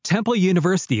Temple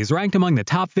University is ranked among the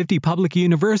top 50 public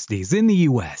universities in the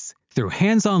U.S. Through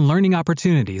hands-on learning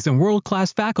opportunities and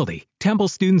world-class faculty, Temple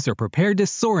students are prepared to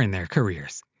soar in their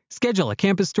careers. Schedule a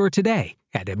campus tour today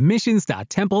at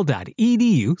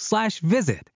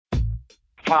admissions.temple.edu/visit.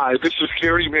 Hi, this is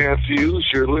Gary Matthews.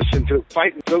 You're listening to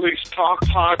Fighting Phillies Talk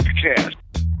Podcast.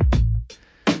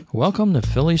 Welcome to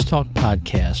Phillies Talk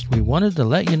Podcast. We wanted to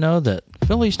let you know that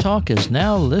Phillies Talk is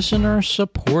now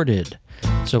listener-supported.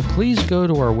 So please go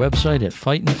to our website at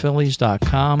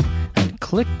fightingphillies.com and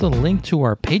click the link to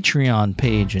our Patreon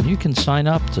page, and you can sign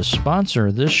up to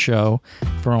sponsor this show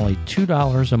for only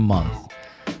 $2 a month.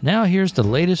 Now here's the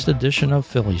latest edition of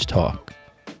Phillies Talk.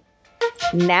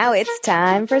 Now it's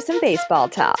time for some baseball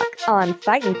talk on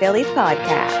Fighting Phillies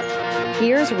Podcast.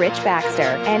 Here's Rich Baxter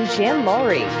and Jim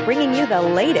Laurie bringing you the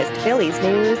latest Phillies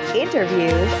news,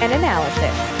 interviews, and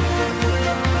analysis.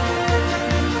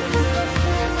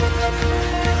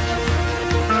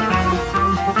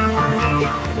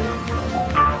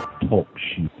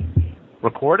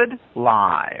 Recorded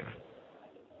live.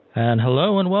 And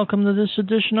hello and welcome to this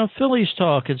edition of Phillies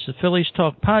Talk. It's the Phillies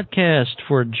Talk Podcast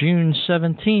for June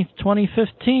 17th,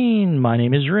 2015. My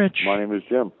name is Rich. My name is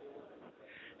Jim.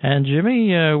 And Jimmy,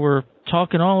 we're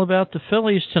talking all about the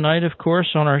Phillies tonight, of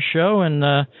course, on our show. And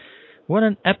what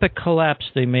an epic collapse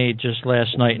they made just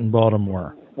last night in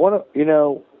Baltimore. They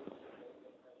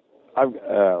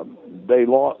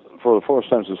lost, for the first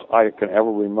time since I can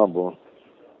ever remember,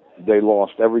 they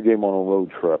lost every game on a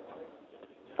road trip.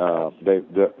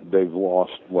 They've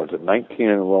lost, 19 in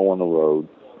a row on the road.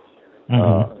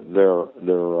 Mm-hmm.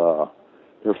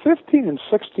 They're 15 and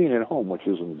 16 at home, which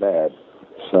isn't bad.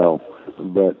 So,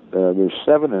 but there's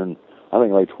 7 and I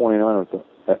think like 29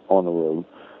 on the road.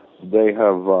 They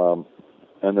have,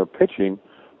 and they're pitching.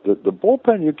 The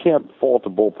bullpen, you can't fault the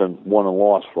bullpen won and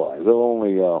lost by. They're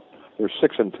only they're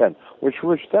 6 and 10, which,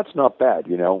 Rich, that's not bad,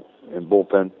 in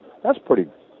bullpen. That's pretty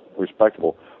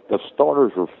respectable. The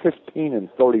starters were 15 and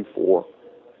 34.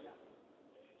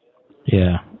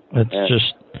 Yeah, they're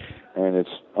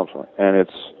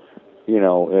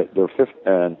fifth,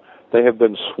 and they have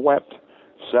been swept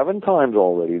 7 times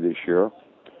already this year,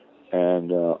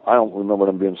 and I don't remember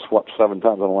them being swept 7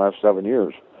 times in the last 7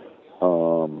 years.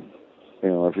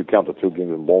 If you count the 2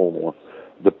 games in Baltimore,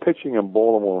 the pitching in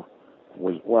Baltimore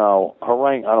was,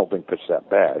 Harang I don't think pitched that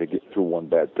bad. He get through one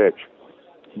bad pitch,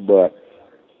 but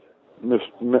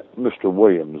Mr.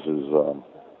 Williams is,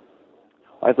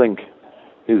 I think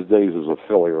his days as a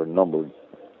Philly are numbered.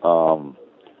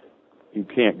 You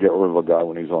can't get rid of a guy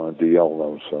when he's on a DL,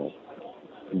 though, so.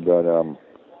 But,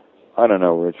 I don't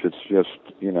know, Rich, it's just,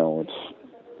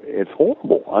 it's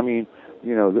horrible. I mean,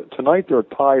 tonight they're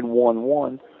tied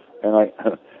 1-1, and I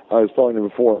was telling you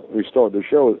before we started the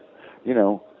show,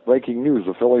 breaking news,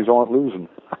 the Phillies aren't losing.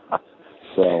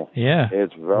 So, yeah,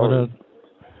 it's very,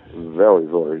 very,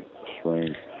 very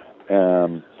strange.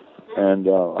 And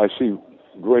I see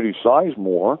Grady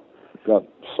Sizemore got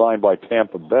signed by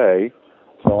Tampa Bay,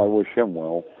 so I wish him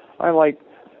well. I like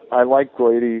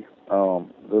Grady.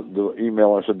 The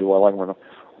email I said, do I like him or not?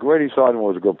 Grady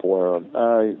Sizemore was a good player.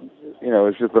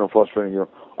 It's just been a frustrating year.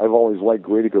 I've always liked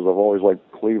Grady because I've always liked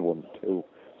Cleveland too.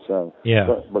 So yeah,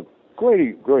 but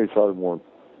Grady Sizemore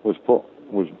was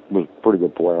a pretty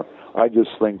good player. I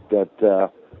just think that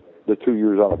the 2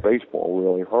 years out of baseball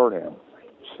really hurt him.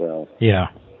 So yeah.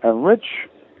 And Rich,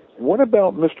 what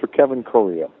about Mr. Kevin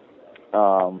Correa?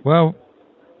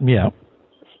 Yeah.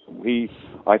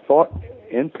 I thought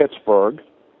in Pittsburgh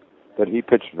that he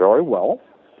pitched very well.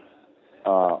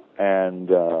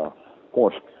 And of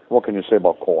course, what can you say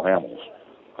about Cole Hamels?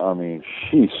 I mean,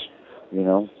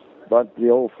 But the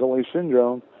old Philly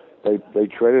syndrome, they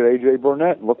traded A.J.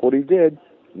 Burnett, and look what he did,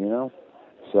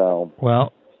 So.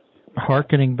 Well,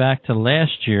 hearkening back to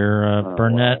last year,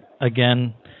 Burnett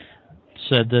again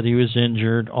said that he was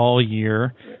injured all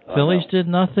year. Phillies did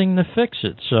nothing to fix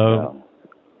it, so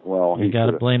you got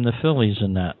to blame the Phillies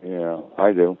in that. Yeah,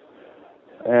 I do.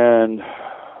 And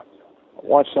I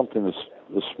watched something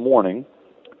this morning,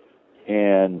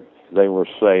 and they were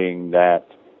saying that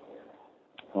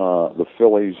the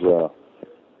Phillies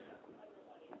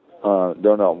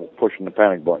they're not pushing the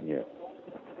panic button yet.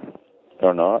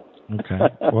 They're not. Okay.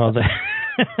 Well,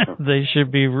 they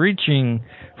should be reaching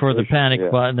for the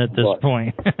panic button at this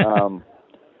point.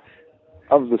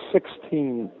 Of the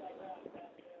 16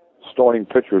 starting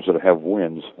pitchers that have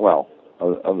wins,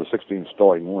 of the 16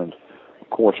 starting wins, of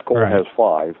course, Cole has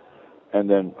 5, and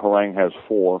then Harang has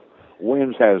 4.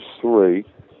 Williams has 3,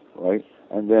 right?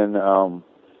 And then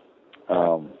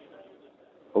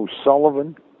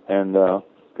O'Sullivan and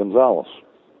Gonzalez.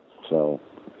 So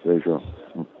there's your.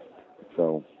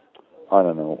 So I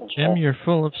don't know. Jim, you're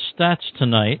full of stats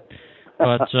tonight,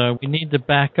 but we need to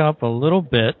back up a little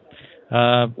bit.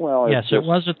 Well, yes, it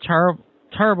was a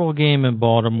terrible game in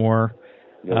Baltimore.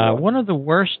 One of the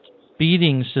worst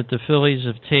beatings that the Phillies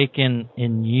have taken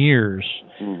in years.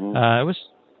 Mm-hmm. It was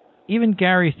even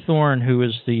Gary Thorne, who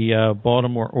is the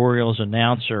Baltimore Orioles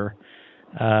announcer,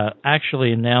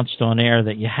 actually announced on air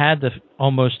that you had to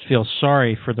almost feel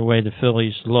sorry for the way the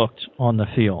Phillies looked on the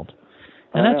field.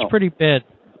 And that's pretty bad.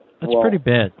 That's pretty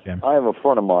bad, Jim. I have a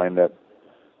friend of mine that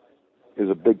is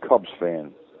a big Cubs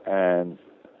fan,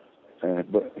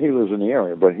 but he lives in the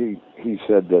area. But he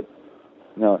said that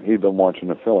he'd been watching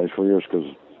the Phillies for years because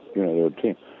they're a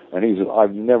team, and he said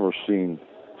I've never seen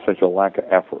such a lack of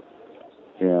effort.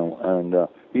 And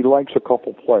he likes a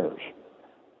couple players.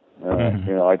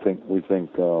 Mm-hmm. We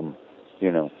think a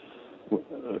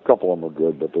couple of them are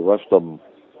good, but the rest of them,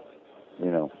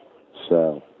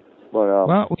 so. But,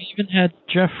 well, we even had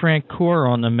Jeff Francoeur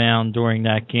on the mound during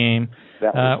that game,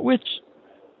 that was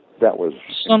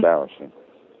embarrassing.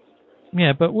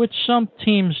 Yeah, but which some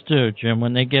teams do, Jim.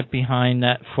 When they get behind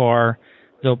that far,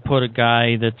 they'll put a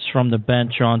guy that's from the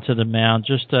bench onto the mound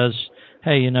just as,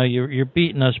 hey, you're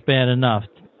beating us bad enough,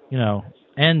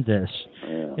 end this.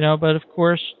 Yeah. But of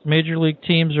course, major league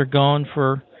teams are going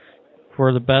for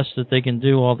the best that they can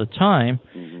do all the time.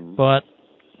 Mm-hmm. But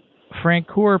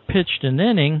Francoeur pitched an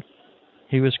inning.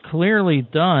 He was clearly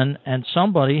done, and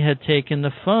somebody had taken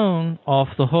the phone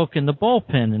off the hook in the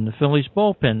bullpen, in the Phillies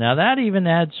bullpen. Now, that even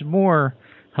adds more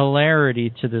hilarity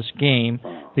to this game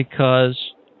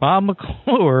because Bob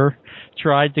McClure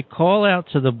tried to call out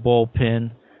to the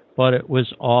bullpen, but it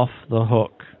was off the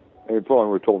hook. They probably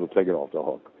were told to take it off the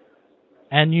hook.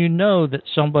 And that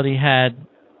somebody had,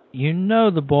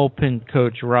 the bullpen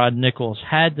coach, Rod Nichols,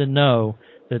 had to know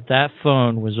that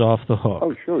phone was off the hook.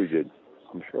 Oh, sure he did.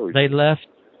 I'm sure they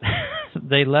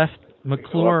left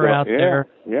McClure out there.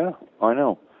 Yeah, I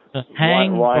know.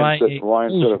 Hang by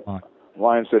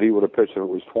Ryan said he would have pitched if it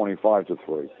was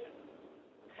 25-3.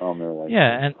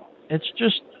 And it's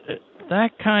just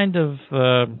that kind of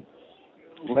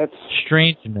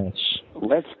strangeness.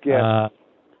 Let's get happen.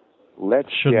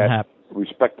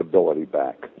 Respectability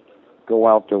back. Go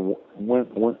out to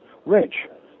win. Rich,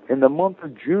 in the month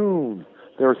of June,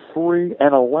 they're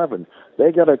 3-11.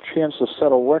 They got a chance to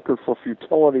set a record for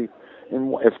futility.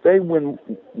 If they win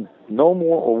no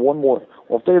more or one more,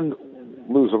 if they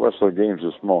lose the rest of the games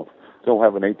this month, they'll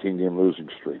have an 18-game losing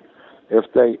streak.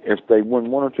 If they win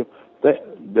one or two,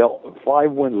 they'll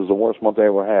 5 wins is the worst month they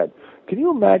ever had. Can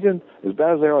you imagine, as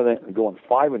bad as they are, they going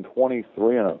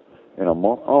 5-23 in a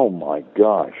month? Oh my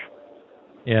gosh!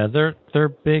 Yeah, they're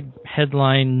big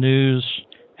headline news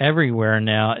everywhere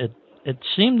now. It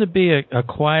seemed to be a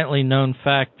quietly known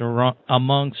fact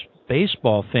amongst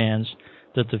baseball fans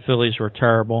that the Phillies were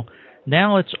terrible.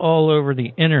 Now it's all over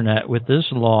the internet with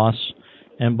this loss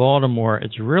in Baltimore.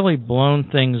 It's really blown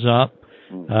things up.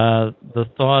 The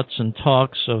thoughts and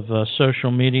talks of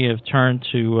social media have turned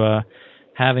to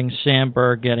having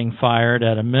Sandberg getting fired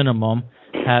at a minimum,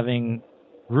 having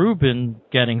Ruben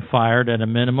getting fired at a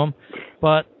minimum.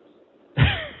 But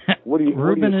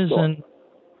Ruben is in...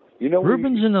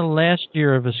 Ruben's in the last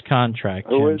year of his contract,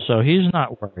 Jim, so he's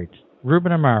not worried.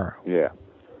 Ruben Amaro. Yeah.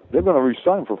 They're going to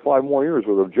re-sign for 5 more years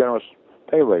with a generous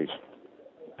pay raise.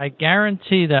 I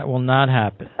guarantee that will not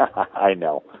happen. I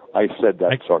know. I said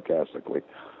that sarcastically.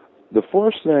 The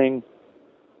first thing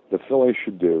the Phillies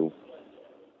should do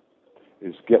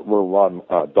is get rid of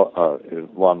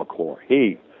Ron McClure.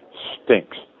 He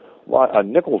stinks.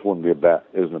 Nichols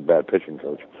isn't a bad pitching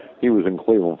coach. He was in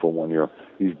Cleveland for 1 year.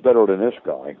 He's better than this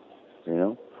guy,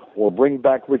 Or bring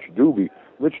back Rich Doobie.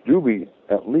 Rich Doobie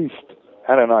at least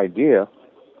had an idea,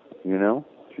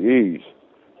 Jeez.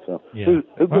 So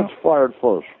who gets fired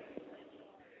first?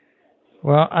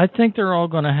 Well, I think they're all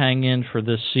going to hang in for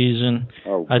this season.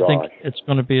 Oh, I think it's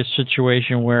going to be a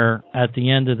situation where at the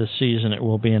end of the season it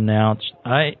will be announced.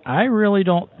 I really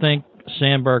don't think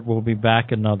Sandberg will be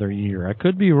back another year. I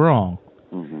could be wrong.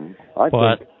 Mm-hmm.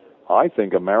 I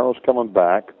think Amaro's coming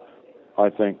back. I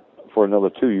think for another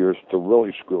 2 years to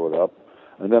really screw it up,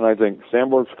 and then I think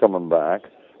Sandberg's coming back,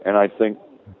 and I think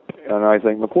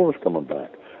McClure's coming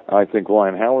back. I think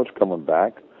Ryan Howard's coming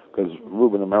back because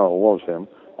Ruben Amaro loves him.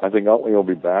 I think Utley will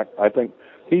be back. I think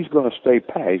he's going to stay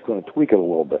pat. He's going to tweak it a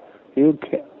little bit. You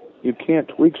can't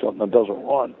tweak something that doesn't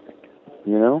run.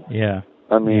 Yeah.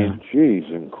 I mean, geez,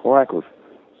 and crackers.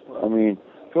 I mean,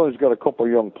 Philly's got a couple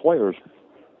of young players,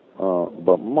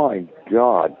 but my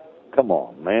God, come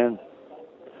on, man.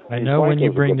 I know when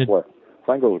you bring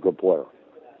Franco's a good player.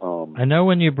 I know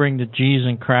when you bring the G's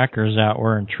and crackers out,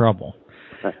 we're in trouble.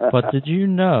 But did you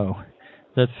know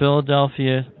that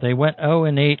Philadelphia, they went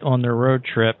 0-8 on their road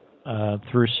trip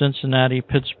through Cincinnati,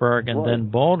 Pittsburgh, and then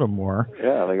Baltimore.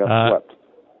 Yeah, they got swept.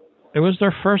 It was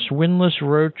their first winless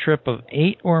road trip of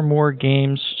 8 or more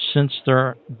games since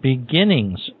their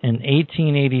beginnings in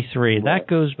 1883. Right. That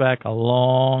goes back a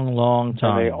long, long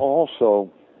time. And they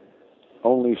also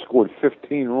only scored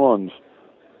 15 runs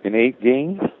in 8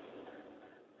 games.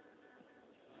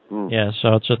 Yeah,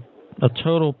 so it's a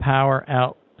total power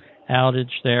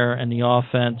outage there in the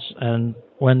offense. And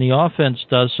when the offense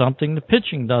does something, the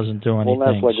pitching doesn't do anything.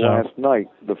 Well, that's like last night.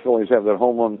 The Phillies have that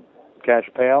home run cash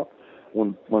payout.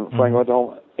 When Frank went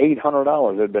home,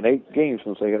 $800. It had been 8 games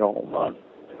since they hit a home run.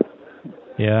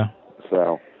 Yeah.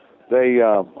 So they,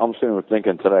 I'm sitting there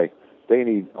thinking today, they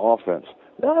need offense.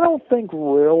 I don't think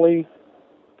really.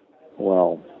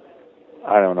 Well,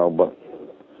 I don't know, but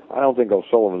I don't think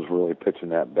O'Sullivan's really pitching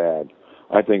that bad.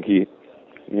 I think he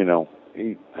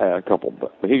had a couple,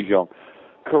 but he's young.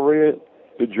 Correa,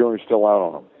 the jury's still out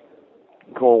on him.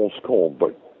 Cole's cold,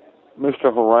 but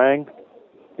Mr. Harang,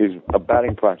 he's a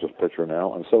batting practice pitcher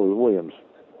now, and so is Williams.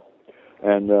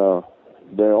 And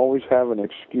they always have an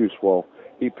excuse. Well,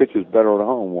 he pitches better at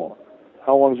home. Well,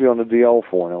 how long is he on the DL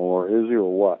for now, or is he,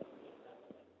 or what?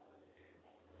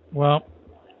 Well,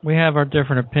 we have our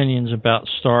different opinions about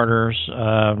starters.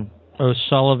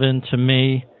 O'Sullivan, to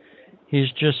me, he's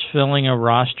just filling a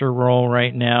roster role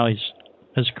right now.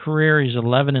 His career, he's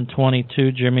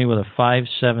 11-22, Jimmy, with a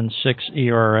 5.76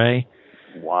 ERA.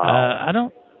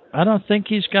 Wow. I don't think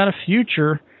he's got a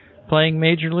future playing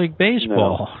Major League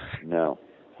Baseball. No.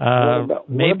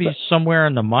 Maybe somewhere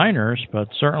in the minors, but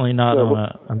certainly not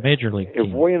on a Major League team.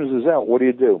 If Williams is out, what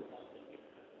do?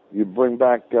 You bring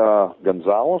back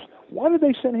Gonzalez? Why did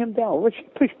they send him down? Rich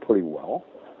pitched pretty well.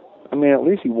 I mean, at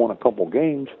least he won a couple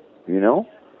games,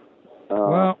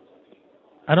 Well,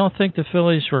 I don't think the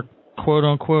Phillies were,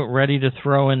 quote-unquote, ready to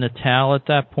throw in the towel at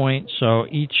that point, so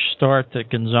each start that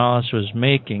Gonzalez was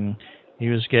making, he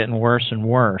was getting worse and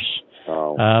worse.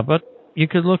 But you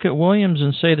could look at Williams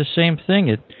and say the same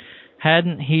thing.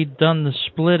 Hadn't he done the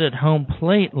split at home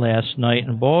plate last night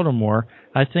in Baltimore,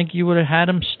 I think you would have had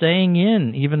him staying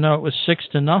in, even though it was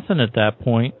 6-0 at that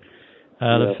point.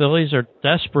 The Phillies are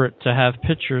desperate to have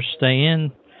pitchers stay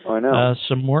in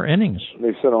some more innings.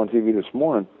 They said on TV this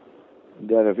morning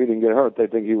that if he didn't get hurt, they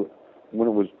think when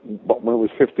it was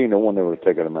 15-1, they would have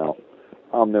taken him out.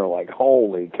 They're like,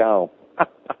 holy cow.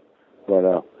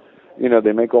 But,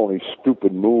 they make all these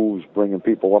stupid moves, bringing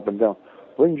people up and down.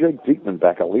 Bring Jake Diekman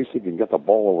back. At least he can get the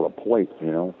ball over the plate,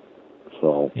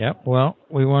 So. Yep. Well,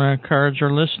 we want to encourage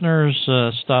our listeners,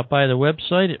 stop by the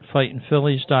website at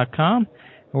fightingphillies.com.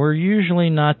 We're usually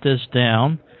not this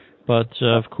down, but,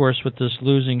 of course, with this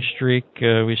losing streak,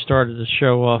 we started the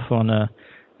show off on a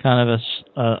kind of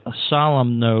a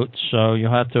solemn note, so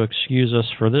you'll have to excuse us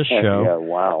for this show. Yeah,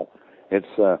 wow.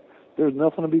 It's there's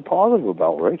nothing to be positive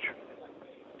about, Rich.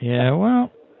 Yeah,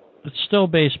 well, it's still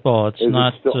baseball. Is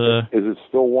it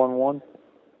still 1-1?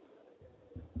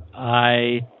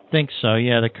 I think so,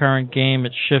 yeah. The current game,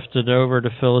 it shifted over to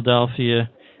Philadelphia.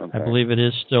 Okay. I believe it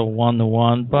is still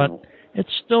 1-1, but it's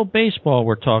still baseball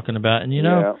we're talking about. And,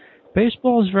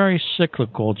 baseball is very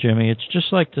cyclical, Jimmy. It's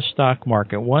just like the stock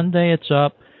market. One day it's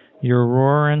up, you're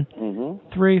roaring.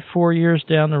 3-4 years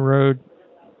down the road,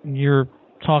 you're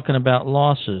talking about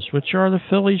losses, which are the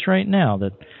Phillies right now.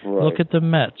 Look at the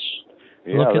Mets.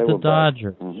 Look at the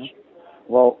Dodgers.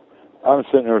 Well, I'm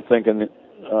sitting there thinking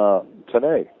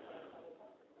today.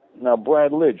 Now,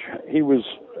 Brad Lidge,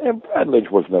 Brad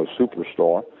Lidge was no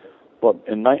superstar, but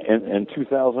in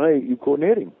 2008, you couldn't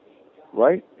hit him,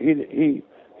 right? He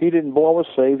didn't blow a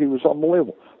save. He was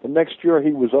unbelievable. The next year,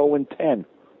 he was 0-10,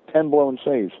 10 blown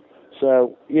saves.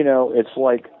 So, it's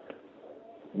like,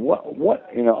 what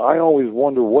I always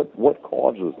wonder what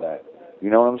causes that. You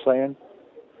know what I'm saying?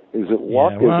 Is it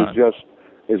luck?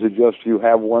 Is it just you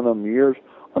have one of them years?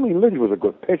 I mean, Lidge was a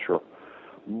good pitcher,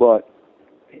 but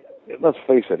let's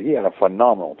face it, he had a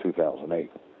phenomenal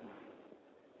 2008.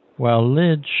 Well,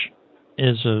 Lidge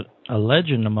is a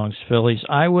legend amongst Phillies.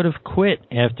 I would have quit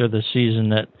after the season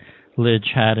that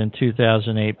Lidge had in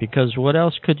 2008 because what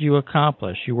else could you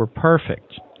accomplish? You were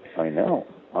perfect. I know.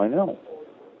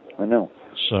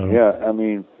 So yeah, I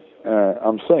mean,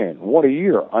 I'm saying, what a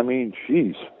year. I mean,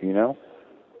 geez,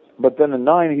 But then in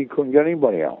 9, he couldn't get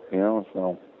anybody out,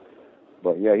 So,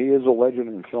 but yeah, he is a legend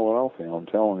in Philadelphia. I'm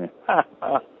telling you.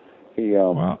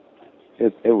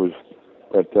 It was,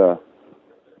 but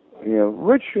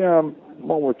Rich.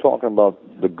 When we're talking about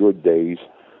the good days,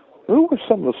 who were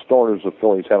some of the starters the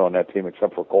Phillies had on that team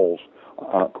except for Cole?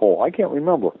 I can't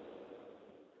remember.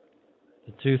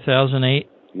 The 2008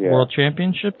 World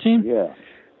Championship team? Yeah.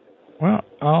 Well,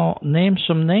 I'll name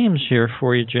some names here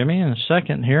for you, Jimmy, in a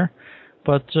second here.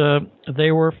 But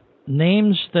they were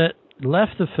names that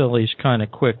left the Phillies kind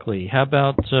of quickly. How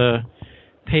about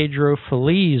Pedro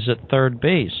Feliz at third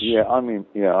base? I'm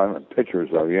pitchers,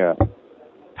 though, yeah.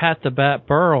 Pat the Bat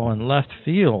Burrell in left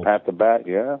field. Pat the Bat,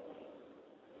 yeah.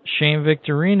 Shane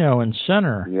Victorino in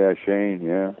center. Yeah, Shane,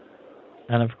 yeah.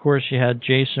 And, of course, you had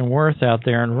Jason Worth out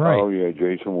there in right. Oh, yeah,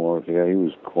 Jason Worth. Yeah, he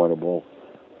was quite a ball.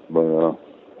 But,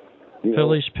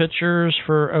 Phillies pitchers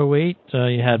for 08,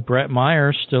 you had Brett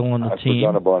Myers still on the team. I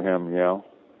forgot about him, yeah.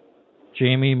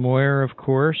 Jamie Moyer, of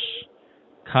course.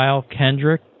 Kyle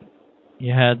Kendrick.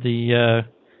 You had the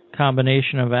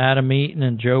combination of Adam Eaton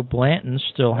and Joe Blanton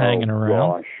still hanging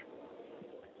around.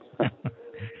 Gosh.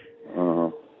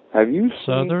 Have you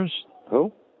seen...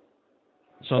 Who?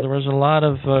 So there was a lot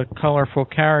of colorful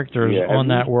characters on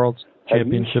that World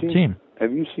Championship team.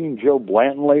 Have you seen Joe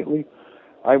Blanton lately?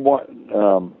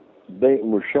 They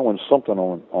were showing something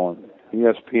on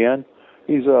ESPN.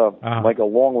 He's like a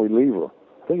long reliever.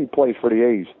 I think he plays for the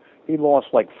A's. He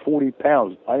lost like 40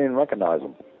 pounds. I didn't recognize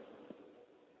him.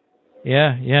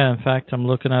 Yeah. In fact, I'm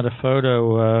looking at a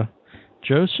photo.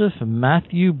 Joseph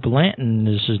Matthew Blanton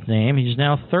is his name. He's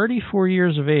now 34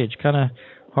 years of age. Kind of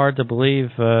hard to believe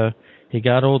he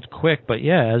got old quick. But,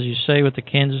 yeah, as you say with the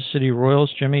Kansas City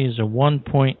Royals, Jimmy, he's a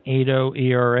 1.80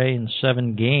 ERA in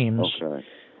 7 games. Okay.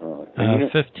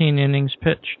 15 innings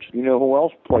pitched. You know who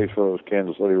else plays for those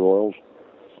Kansas City Royals?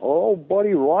 Oh,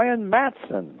 buddy, Ryan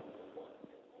Matson.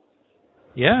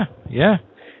 Yeah.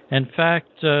 In fact,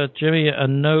 Jimmy, a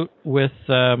note with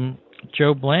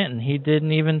Joe Blanton. He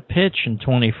didn't even pitch in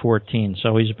 2014,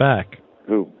 so he's back.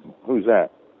 Who's that?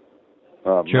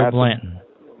 Joe Matson? Blanton.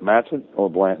 Matson or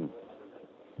Blanton?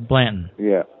 Blanton.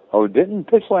 Yeah. Oh, didn't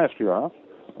pitch last year, huh?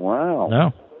 Wow.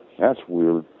 No. That's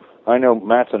weird. I know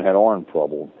Matson had arm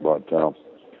trouble, but...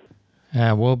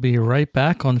 we'll be right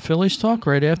back on Phillies Talk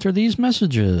right after these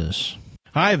messages.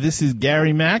 Hi, this is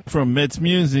Gary Mack from Mets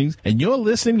Musings, and you're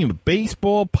listening to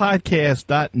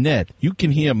BaseballPodcast.net. You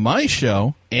can hear my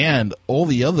show and all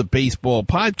the other baseball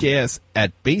podcasts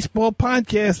at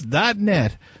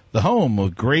BaseballPodcast.net, the home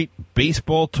of great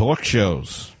baseball talk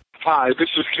shows. Hi, this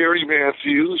is Gary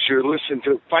Matthews. You're listening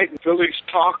to Fighting Phillies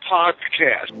Talk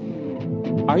Podcast.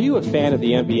 Are you a fan of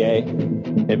the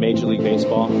NBA and Major League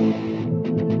Baseball?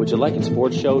 Would you like a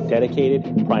sports show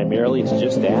dedicated primarily to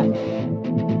just that?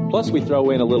 Plus, we throw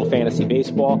in a little fantasy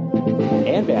baseball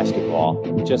and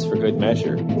basketball just for good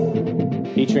measure.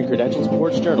 Featuring credentialed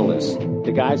sports journalists,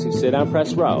 the guys who sit on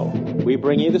press row, we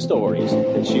bring you the stories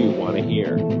that you want to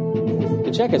hear.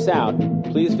 To check us out,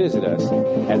 please visit us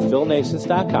at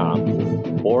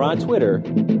philnations.com or on Twitter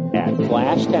at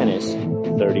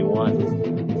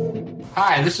FlashTennis31.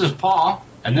 Hi, this is Paul.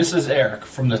 And this is Eric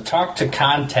from the Talk to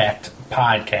Contact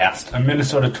podcast, a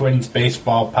Minnesota Twins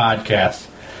baseball podcast.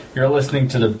 You're listening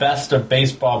to the best of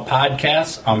baseball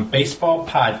podcasts on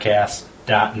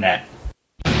baseballpodcast.net.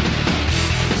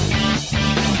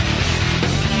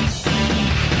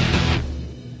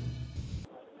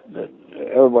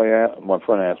 Everybody, my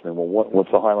friend asked me, well, what's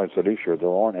the highlights of this year? There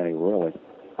aren't any, really.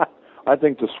 I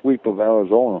think the sweep of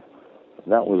Arizona,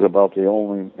 that was about the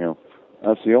only,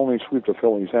 that's the only sweep the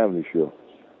Phillies have this year.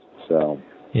 So.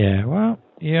 Yeah, well,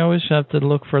 you always have to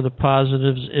look for the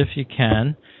positives if you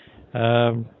can.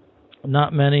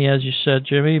 Not many, as you said,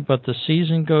 Jimmy, but the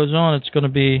season goes on. It's going to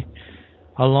be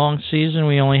a long season.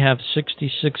 We only have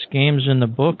 66 games in the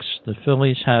books. The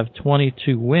Phillies have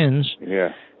 22 wins. Yeah.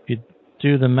 If you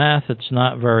do the math, it's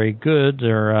not very good.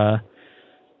 Their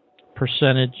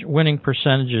winning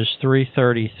percentage is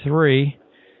 .333.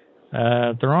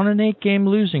 They're on an 8-game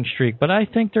losing streak, but I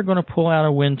think they're going to pull out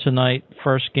a win tonight.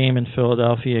 First game in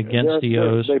Philadelphia against the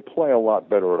O's. They play a lot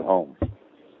better at home.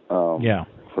 Yeah.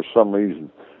 For some reason.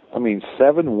 I mean,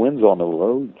 7 wins on the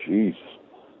road? Jeez.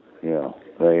 Yeah.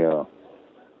 The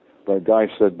guy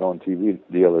said on TV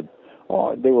the other,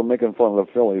 they were making fun of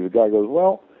the Phillies. The guy goes,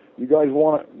 well, you guys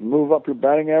want to move up your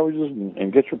batting averages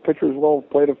and get your pitchers well,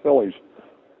 play the Phillies.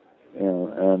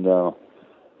 And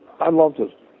I'd love to.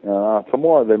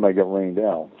 Tomorrow they may get rained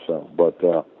out. So, but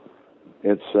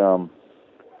it's I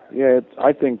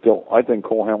think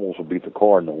Cole Hamels will beat the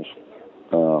Cardinals.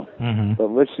 But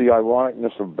let's the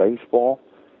ironicness of baseball.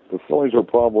 The Phillies will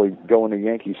probably go into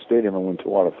Yankee Stadium and win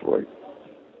 2 out of 3.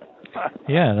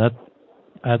 Yeah,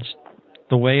 that's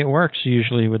the way it works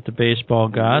usually with the baseball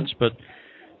gods. But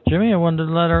Jimmy, I wanted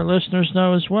to let our listeners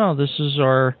know as well. This is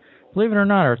our, believe it or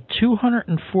not, our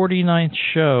 249th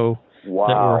show. Wow.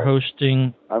 That we're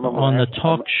hosting on the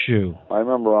Talk Shoe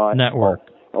Network.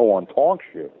 Oh, on Talk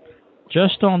Shoe.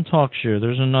 Just on Talk Shoe.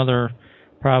 There's another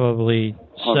probably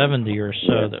 70 or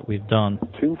so that we've done.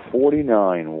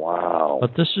 249, wow.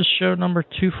 But this is show number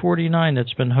 249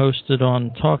 that's been hosted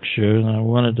on TalkShoe, and I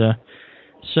wanted to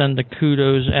send the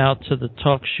kudos out to the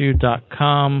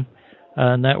TalkShoe.com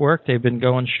network. They've been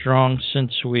going strong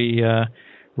since we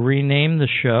renamed the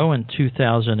show in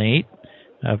 2008.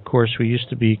 Of course, we used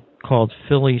to be called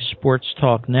Philly Sports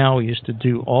Talk Now. We used to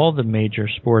do all the major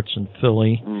sports in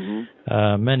Philly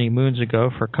many moons ago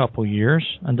for a couple years,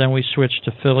 and then we switched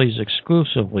to Phillies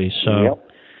exclusively. So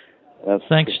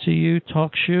thanks to you,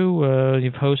 TalkShoe.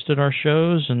 You've hosted our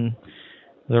shows, and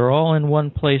they're all in one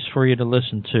place for you to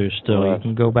listen to still. You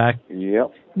can go back.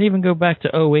 You can even go back to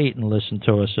 08 and listen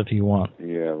to us if you want.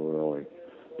 Yeah, really.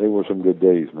 They were some good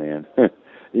days, man.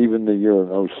 Even the year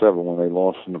in 07 when they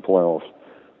lost in the playoffs,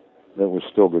 that was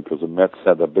still good because the Mets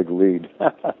had a big lead.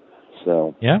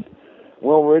 So,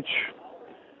 well, Rich,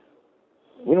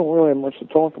 we don't really have much to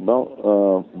talk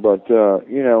about, but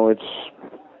you know,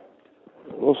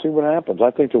 we'll see what happens.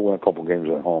 I think they'll win a couple games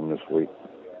at home this week.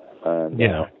 And,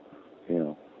 you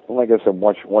know, like I said,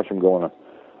 watch them go on.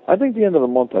 I think the end of the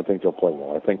month, I think they'll play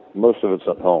well. I think most of it's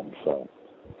at home, so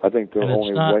I think their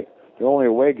only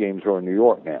away games are in New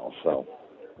York now. So.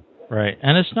 Right,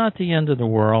 and it's not the end of the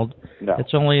world. No.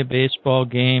 It's only a baseball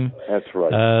game. That's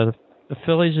right. The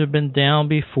Phillies have been down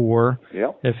before.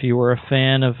 Yep. If you were a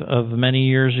fan of many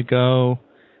years ago,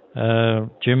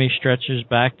 Jimmy stretches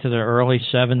back to the early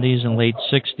 70s and late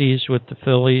 60s with the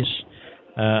Phillies.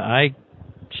 I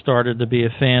started to be a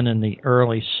fan in the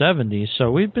early 70s,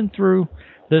 so we've been through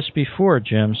this before,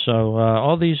 Jim. So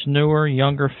all these newer,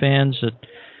 younger fans that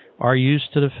are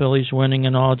used to the Phillies winning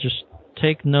and all, just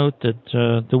take note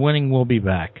that the winning will be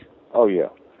back. Oh, yeah.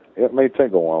 It may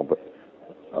take a while, but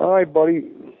all right, buddy.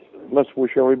 Let's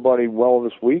wish everybody well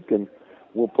this week, and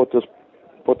we'll put this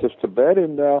to bed.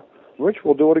 And, Rich,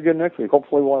 we'll do it again next week.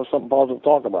 Hopefully we'll have something positive to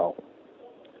talk about.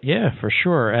 Yeah, for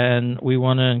sure. And we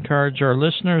want to encourage our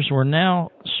listeners. We're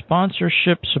now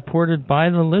sponsorship supported by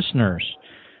the listeners.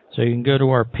 So you can go to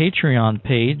our Patreon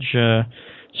page.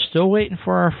 Still waiting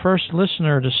for our first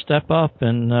listener to step up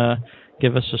and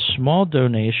give us a small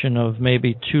donation of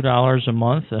maybe $2 a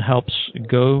month. It helps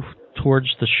go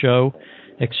towards the show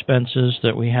expenses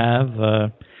that we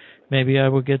have. Maybe I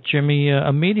will get Jimmy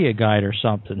a media guide or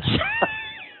something.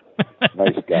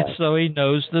 Nice guy. So he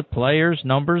knows the players'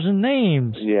 numbers and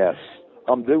names. Yes.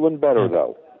 I'm doing better,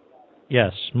 though.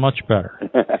 Yes, much better.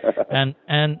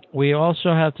 And we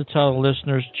also have to tell the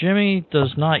listeners, Jimmy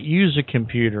does not use a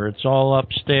computer. It's all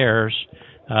upstairs.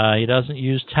 He doesn't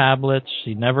use tablets.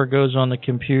 He never goes on the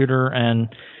computer, and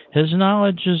his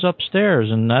knowledge is upstairs,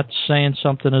 and that's saying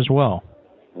something as well.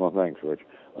 Well, thanks, Rich.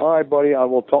 All right, buddy. I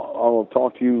will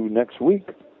talk to you next week.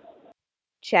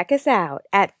 Check us out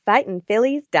at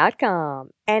fightinphillies.com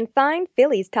and find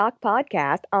Phillies Talk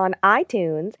Podcast on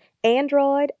iTunes,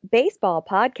 Android,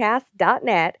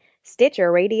 baseballpodcast.net,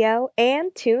 Stitcher Radio,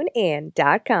 and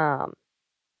TuneIn.com.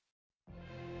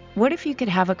 What if you could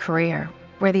have a career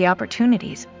where the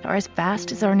opportunities are as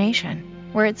vast as our nation,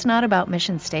 where it's not about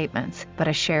mission statements, but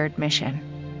a shared mission?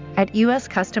 At U.S.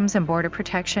 Customs and Border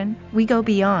Protection, we go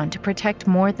beyond to protect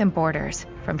more than borders,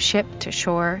 from ship to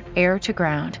shore, air to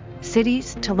ground.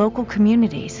 Cities to local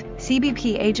communities,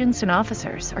 CBP agents and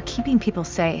officers are keeping people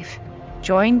safe.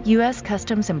 Join U.S.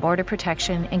 Customs and Border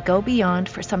Protection and go beyond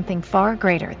for something far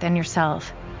greater than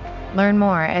yourself. Learn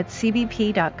more at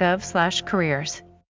cbp.gov/careers.